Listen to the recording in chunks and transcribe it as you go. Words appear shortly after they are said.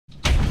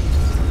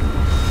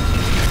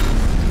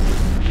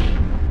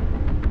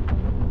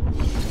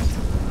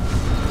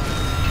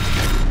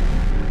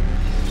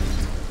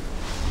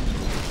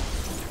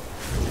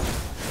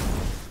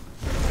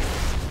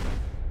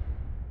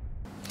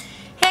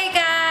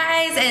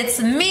guys, it's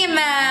me,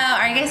 Mel.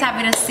 Are you guys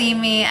happy to see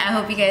me? I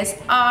hope you guys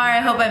are. I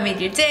hope I made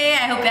your day.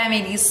 I hope I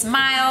made you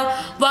smile.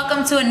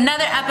 Welcome to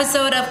another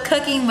episode of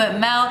Cooking with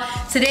Mel.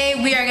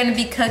 Today we are going to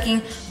be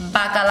cooking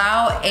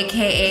bacalao,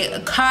 aka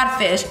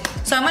codfish.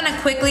 So I'm going to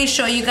quickly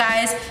show you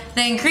guys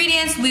the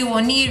ingredients we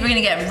will need. We're going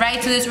to get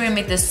right to this. We're going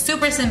to make this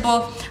super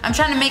simple. I'm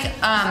trying to make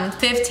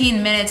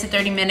 15 minute to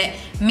 30-minute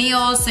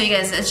meals. So you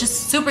guys, it's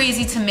just super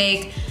easy to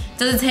make.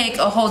 Doesn't take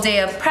a whole day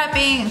of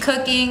prepping and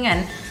cooking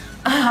and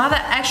all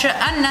that extra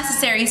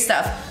unnecessary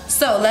stuff.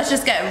 So let's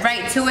just get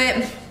right to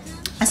it.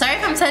 Sorry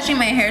if I'm touching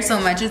my hair so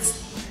much.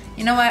 It's,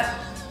 you know what?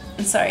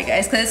 I'm sorry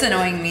guys, because it's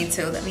annoying me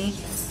too.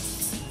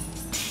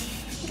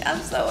 I'm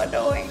so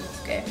annoying.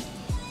 Okay.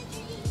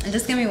 And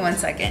just give me 1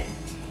 second.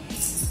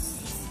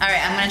 All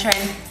right, I'm gonna try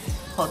and,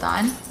 hold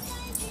on.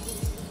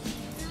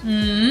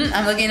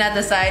 I'm looking at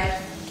the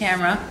side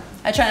camera.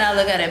 I try not to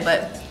look at it,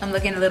 but I'm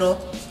looking a little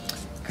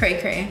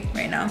cray-cray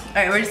right now. All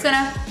right,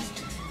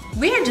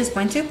 we are just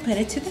going to put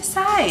it to the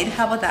side.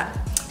 How about that?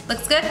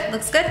 Looks good?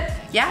 Looks good?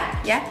 Yeah.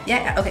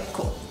 Okay,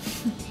 cool.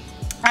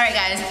 All right,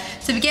 guys.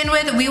 To begin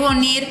with, we will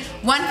need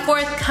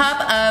 1/4 cup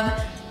of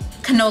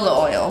canola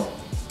oil.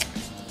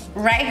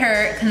 Right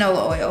here,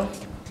 canola oil.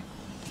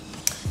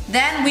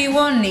 Then we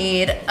will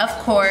need, of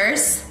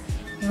course,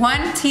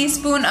 1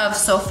 teaspoon of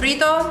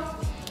sofrito.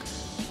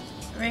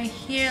 Right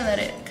here, let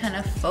it kind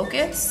of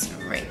focus.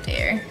 Right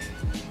there.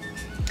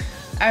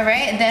 All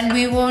right, then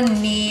we will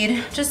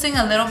need, just doing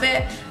a little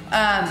bit,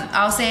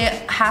 I'll say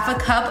 1/2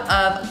 cup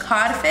of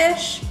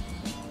codfish.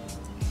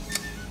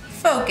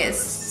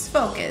 Focus.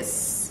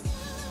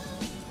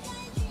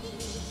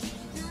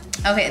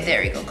 Okay, there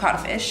we go,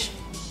 codfish.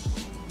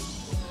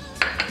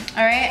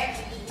 All right,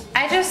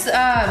 I just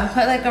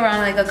put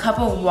around a cup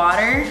of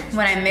water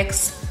when I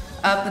mix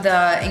up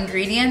the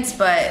ingredients,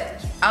 but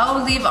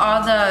I'll leave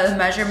all the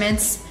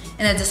measurements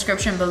in the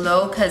description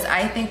below because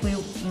I think we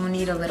will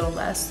need a little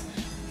less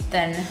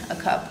than a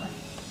cup.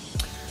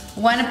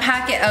 1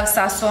 packet of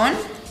sazon.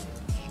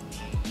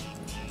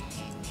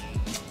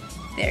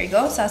 There you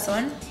go,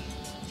 sazon.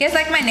 You guys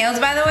like my nails,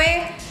 by the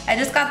way? I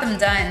just got them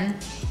done.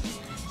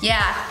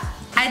 Yeah,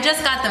 I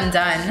just got them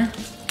done.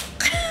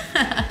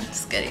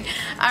 Just kidding.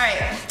 All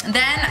right,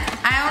 then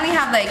I only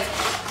have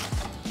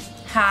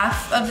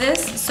half of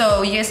this,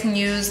 so you guys can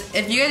use,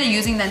 if you guys are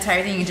using the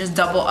entire thing, you can just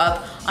double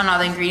up on all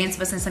the ingredients,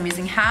 but since I'm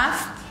using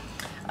half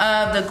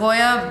of the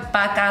Goya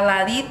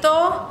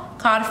Bacalaitos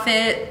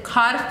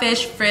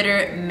codfish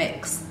fritter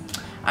mix.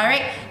 All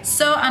right,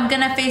 so I'm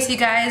gonna face you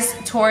guys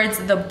towards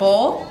the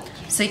bowl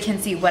so you can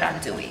see what I'm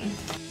doing.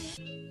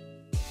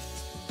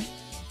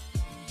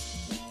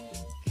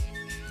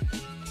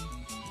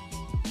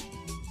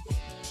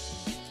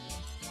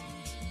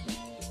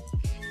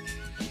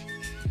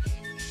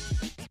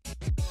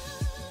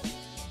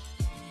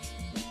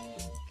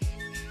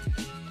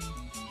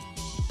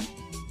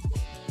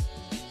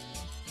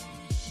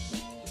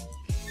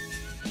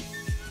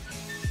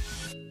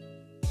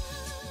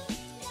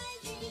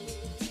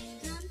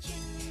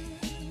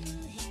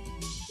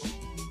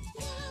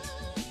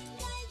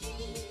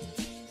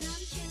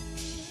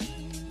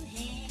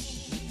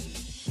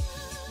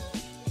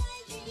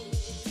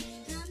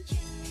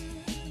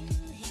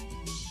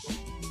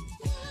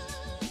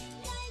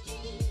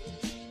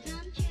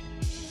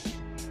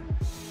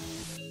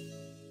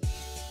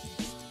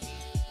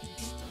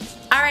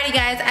 Alrighty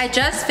guys, I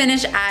just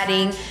finished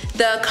adding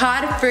the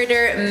cod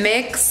fritter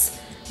mix,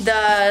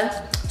 the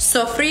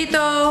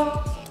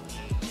sofrito,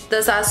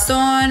 the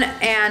sazon,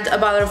 and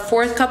about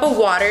 1/4 cup of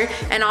water,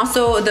 and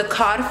also the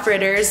cod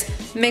fritters.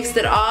 Mixed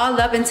it all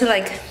up into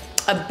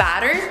a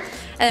batter.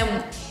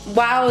 And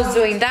while I was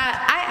doing that,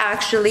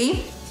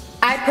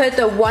 I put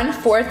the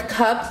 1/4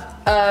 cup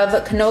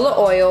of canola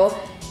oil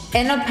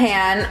in a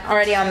pan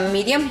already on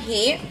medium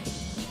heat.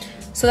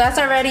 So that's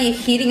already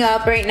heating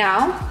up right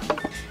now.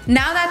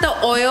 Now that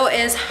the oil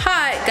is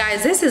hot,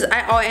 guys,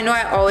 I know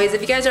I always, if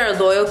you guys are a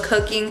loyal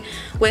Cooking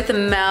with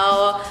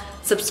Mel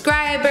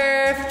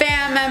subscriber,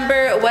 fan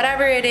member,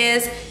 whatever it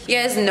is, you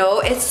guys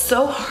know it's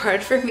so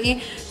hard for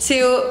me to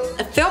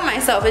film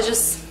myself.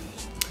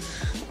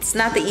 It's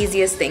not the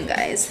easiest thing,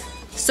 guys.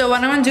 So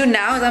what I'm gonna do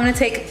now is I'm gonna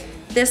take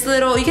this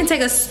little, you can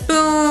take a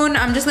spoon,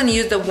 I'm just gonna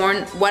use the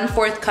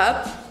 1/4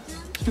 cup,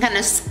 kind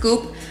of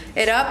scoop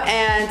it up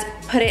and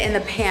put it in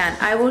the pan.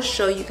 I will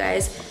show you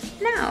guys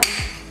now.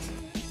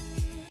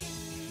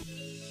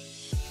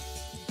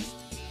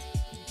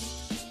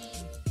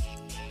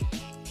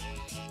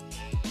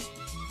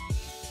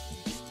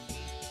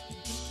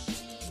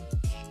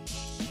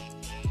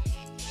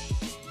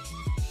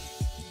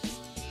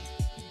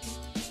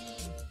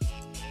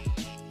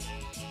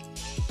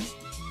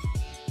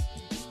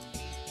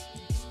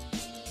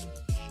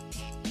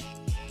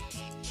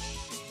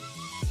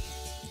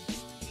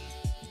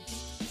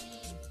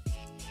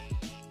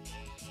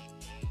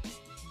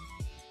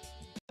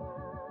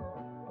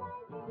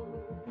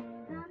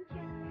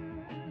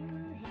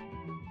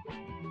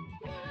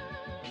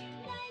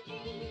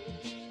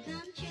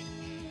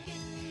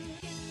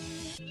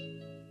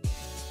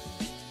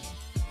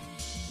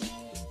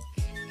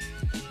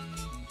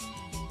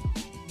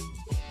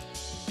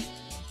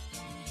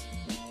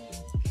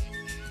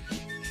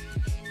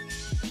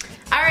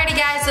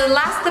 guys, so the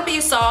last clip you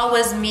saw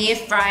was me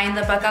frying the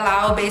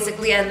bacalao.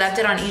 Basically, I left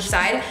it on each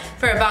side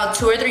for about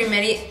 2 or 3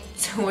 minutes.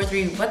 2 or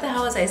 3, what the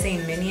hell was I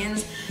saying,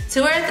 minions?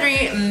 2 or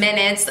 3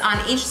 minutes on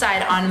each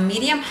side on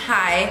medium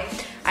high.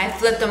 I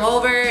flipped them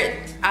over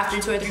after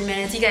 2 or 3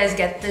 minutes. You guys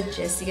get the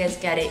gist, you guys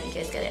get it, you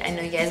guys get it. I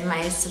know you guys,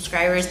 my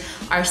subscribers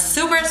are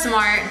super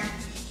smart.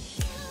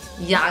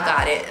 Y'all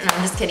got it. And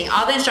I'm just kidding.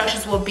 All the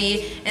instructions will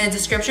be in the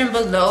description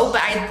below,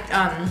 but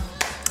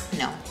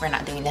no, we're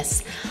not doing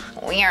this.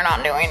 We are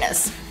not doing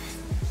this.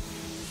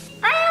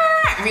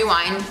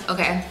 Rewind,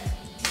 okay.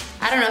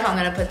 I don't know if I'm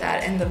gonna put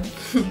that in the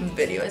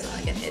video. I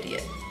sound like an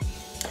idiot.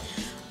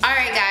 All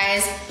right,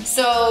 guys,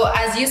 so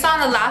as you saw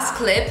in the last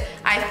clip,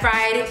 I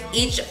fried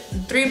each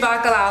 3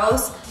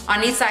 bacalaos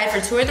on each side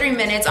for 2 or 3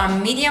 minutes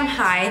on medium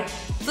high,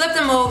 flipped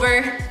them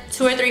over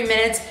 2 or 3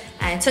 minutes,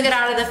 and I took it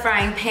out of the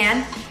frying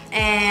pan,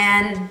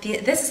 and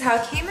this is how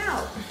it came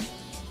out.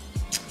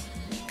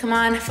 Come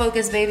on,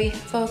 focus, baby,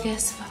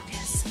 focus,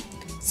 focus.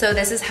 So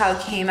this is how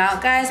it came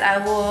out, guys. I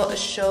will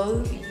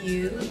show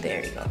you,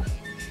 there you go.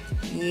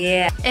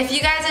 Yeah. If you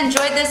guys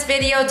enjoyed this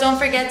video, don't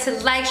forget to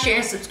like, share,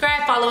 and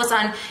subscribe. Follow us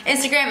on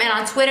Instagram and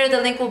on Twitter.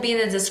 The link will be in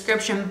the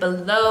description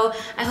below.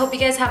 I hope you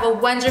guys have a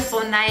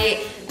wonderful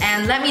night.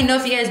 And let me know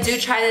if you guys do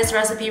try this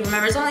recipe.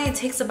 Remember, it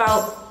takes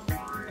about,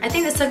 I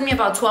think this took me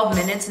about 12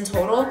 minutes in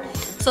total.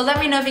 So let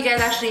me know if you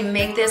guys actually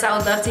make this. I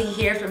would love to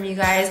hear from you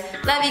guys.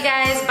 Love you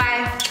guys.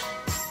 Bye.